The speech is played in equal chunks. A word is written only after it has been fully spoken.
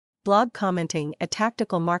Blog commenting, a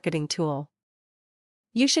tactical marketing tool.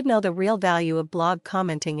 You should know the real value of blog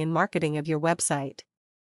commenting in marketing of your website.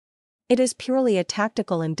 It is purely a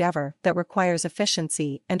tactical endeavor that requires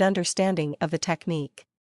efficiency and understanding of the technique.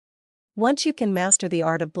 Once you can master the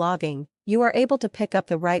art of blogging, you are able to pick up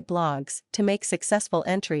the right blogs to make successful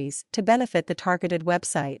entries to benefit the targeted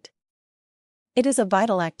website. It is a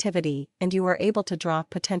vital activity, and you are able to draw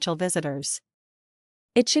potential visitors.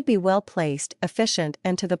 It should be well placed, efficient,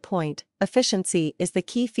 and to the point. Efficiency is the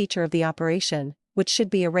key feature of the operation, which should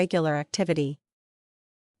be a regular activity.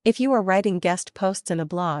 If you are writing guest posts in a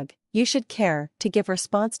blog, you should care to give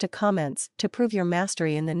response to comments to prove your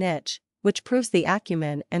mastery in the niche, which proves the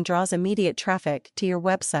acumen and draws immediate traffic to your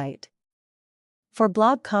website. For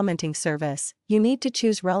blog commenting service, you need to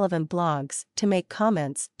choose relevant blogs to make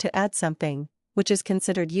comments to add something which is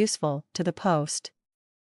considered useful to the post.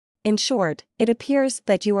 In short, it appears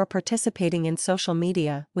that you are participating in social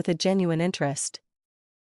media with a genuine interest.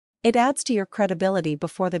 It adds to your credibility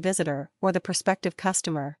before the visitor or the prospective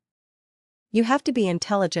customer. You have to be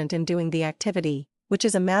intelligent in doing the activity, which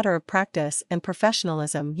is a matter of practice and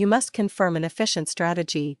professionalism. You must confirm an efficient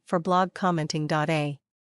strategy for blog commenting.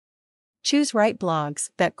 Choose right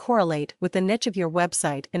blogs that correlate with the niche of your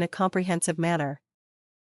website in a comprehensive manner.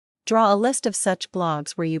 Draw a list of such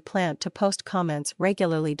blogs where you plan to post comments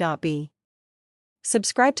regularly. B.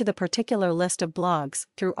 Subscribe to the particular list of blogs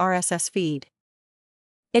through RSS feed.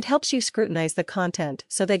 It helps you scrutinize the content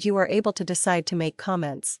so that you are able to decide to make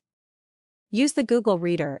comments. Use the Google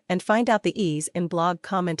Reader and find out the ease in blog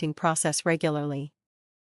commenting process regularly.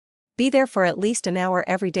 Be there for at least an hour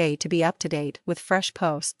every day to be up to date with fresh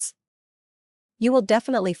posts. You will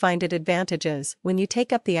definitely find it advantages when you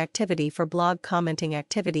take up the activity for blog commenting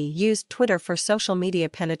activity. Use Twitter for social media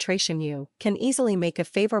penetration. You can easily make a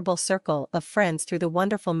favorable circle of friends through the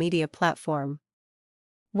wonderful media platform.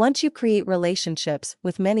 Once you create relationships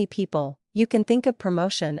with many people, you can think of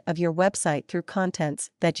promotion of your website through contents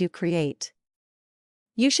that you create.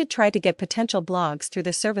 You should try to get potential blogs through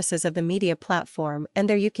the services of the media platform, and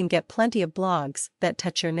there you can get plenty of blogs that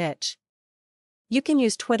touch your niche. You can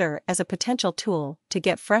use Twitter as a potential tool to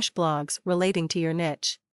get fresh blogs relating to your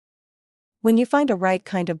niche. When you find a right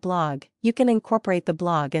kind of blog, you can incorporate the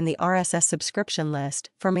blog in the RSS subscription list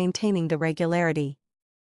for maintaining the regularity.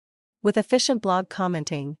 With efficient blog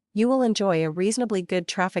commenting, you will enjoy a reasonably good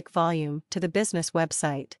traffic volume to the business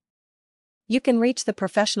website. You can reach the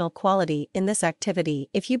professional quality in this activity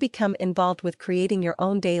if you become involved with creating your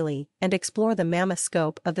own daily and explore the mammoth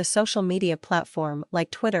scope of the social media platform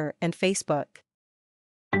like Twitter and Facebook.